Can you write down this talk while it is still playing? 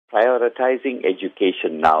Prioritizing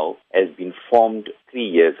Education Now has been formed 3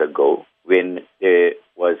 years ago when there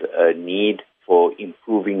was a need for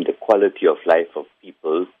improving the quality of life of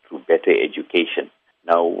people through better education.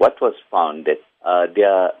 Now, what was found that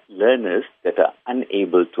there are learners that are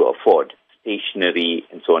unable to afford stationery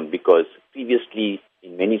and so on, because previously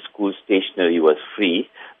in many schools stationery was free,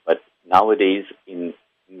 but nowadays in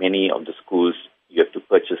many of the schools you have to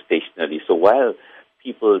purchase stationery. So while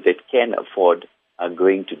people that can afford are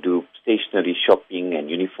going to do stationery shopping and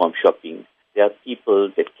uniform shopping, there are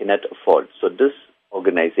people that cannot afford. So this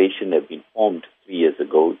organization has been formed 3 years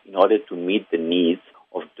ago in order to meet the needs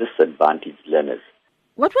of disadvantaged learners.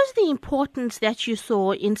 What was the importance that you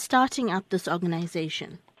saw in starting up this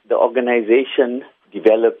organization? The organization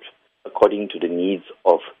developed according to the needs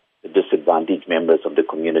of the disadvantaged members of the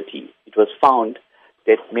community. It was found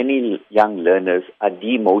that many young learners are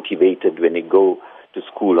demotivated when they go to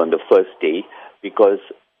school on the first day because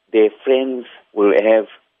their friends will have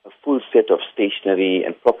a full set of stationery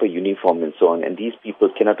and proper uniform and so on, and these people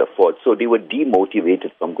cannot afford. So they were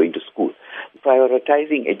demotivated from going to school.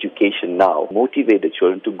 Prioritizing Education Now motivate the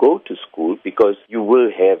children to go to school because you will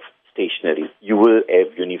have stationery, you will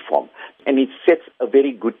have uniform, and it sets a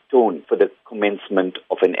very good tone for the commencement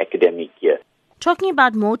of an academic year. Talking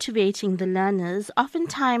about motivating the learners,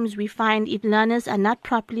 oftentimes we find if learners are not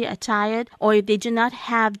properly attired or if they do not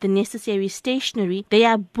have the necessary stationery, they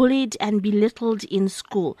are bullied and belittled in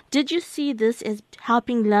school. Did you see this as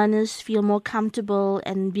helping learners feel more comfortable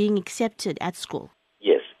and being accepted at school?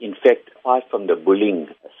 Yes. In fact, apart from the bullying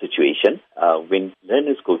situation, when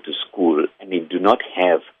learners go to school and they do not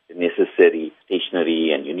have the necessary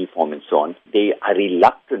stationery and uniform and so on, they are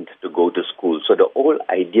reluctant to go to school. So the whole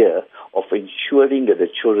idea of ensuring that the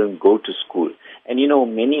children go to school, and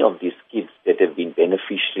many of these kids that have been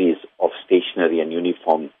beneficiaries of stationery and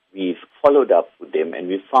uniform, we've followed up with them and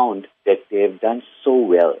we found that they have done so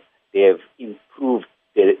well. They have improved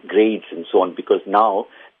their grades and so on because now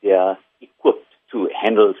they are equipped to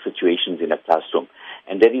handle situations in a classroom.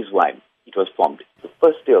 And that is why it was formed. The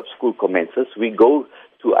first day of school commences, we go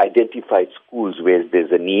to identified schools where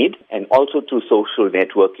there's a need, and also through social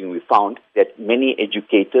networking, we found that many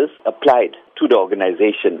educators applied to the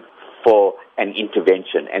organization for an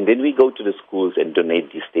intervention. And then we go to the schools and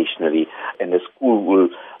donate the stationery, and the school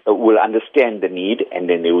will understand the need, and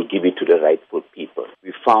then they will give it to the rightful people.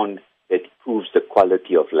 We found that it improves the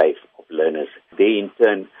quality of life of learners. They, in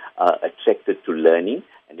turn, are attracted to learning,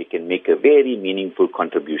 and they can make a very meaningful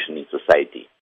contribution in society.